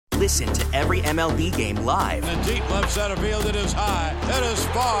Listen to every MLB game live. In the deep left center field, it is high, it is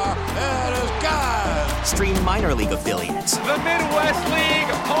far, it is gone. Stream minor league affiliates. The Midwest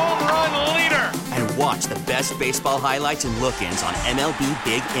League home run leader. And watch the best baseball highlights and look-ins on MLB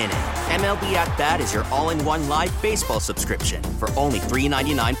Big Inning. MLB At Bat is your all-in-one live baseball subscription for only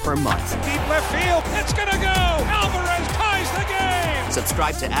 $3.99 per month. Deep left field, it's gonna go. Alvarez ties the game.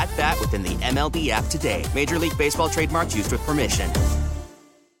 Subscribe to At Bat within the MLB app today. Major League Baseball trademarks used with permission.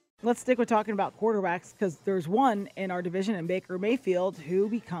 Let's stick with talking about quarterbacks because there's one in our division in Baker Mayfield who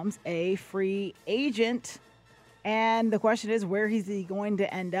becomes a free agent. And the question is, where is he going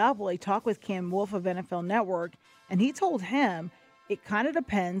to end up? Well, he talked with Cam Wolfe of NFL Network, and he told him it kind of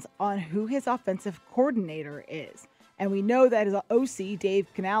depends on who his offensive coordinator is. And we know that his OC,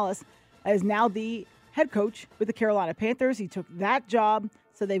 Dave Canales, is now the head coach with the Carolina Panthers. He took that job,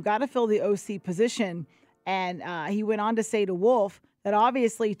 so they've got to fill the OC position. And he went on to say to Wolfe that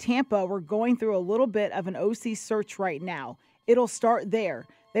obviously Tampa, we're going through a little bit of an OC search right now. It'll start there.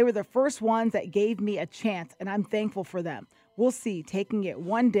 They were the first ones that gave me a chance, and I'm thankful for them. We'll see, taking it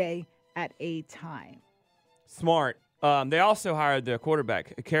one day at a time. Smart. They also hired the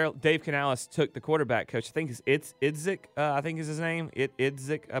quarterback. Dave Canales took the quarterback coach. I think it's Idzik, I think is his name.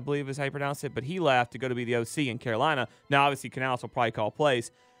 Idzik, I believe is how you pronounce it. But he left to go to be the OC in Carolina. Now, obviously, Canales will probably call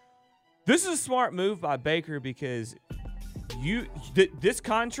plays. This is a smart move by Baker because this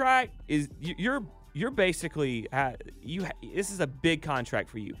contract is you're basically this is a big contract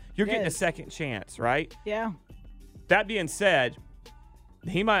for you. You're getting a second chance, right? Yeah. That being said,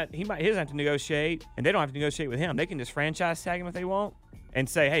 he doesn't have to negotiate, and they don't have to negotiate with him. They can just franchise tag him if they want and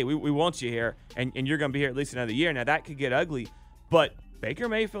say, hey, we want you here, and you're going to be here at least another year. Now, that could get ugly, but Baker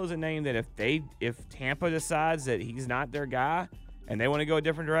Mayfield is a name that if Tampa decides that he's not their guy and they want to go a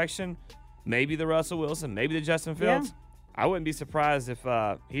different direction, maybe the Russell Wilson, maybe the Justin Fields. Yeah. I wouldn't be surprised if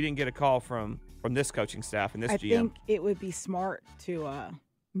he didn't get a call from this coaching staff and this GM. I think it would be smart to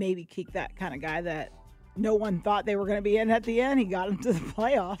maybe keep that kind of guy that no one thought they were going to be in at the end. He got them to the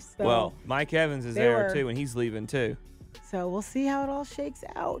playoffs. So well, Mike Evans is there too, and he's leaving too. So we'll see how it all shakes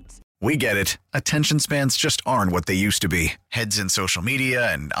out. We get it. Attention spans just aren't what they used to be. Heads in social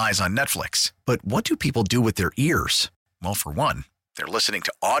media and eyes on Netflix. But what do people do with their ears? Well, for one, they're listening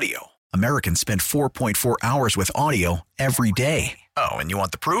to audio. Americans spend 4.4 hours with audio every day. Oh, and you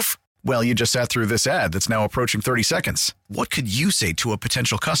want the proof? Well, you just sat through this ad that's now approaching 30 seconds. What could you say to a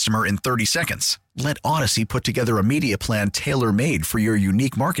potential customer in 30 seconds? Let Odyssey put together a media plan tailor-made for your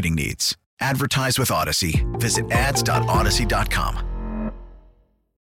unique marketing needs. Advertise with Odyssey. Visit ads.odyssey.com.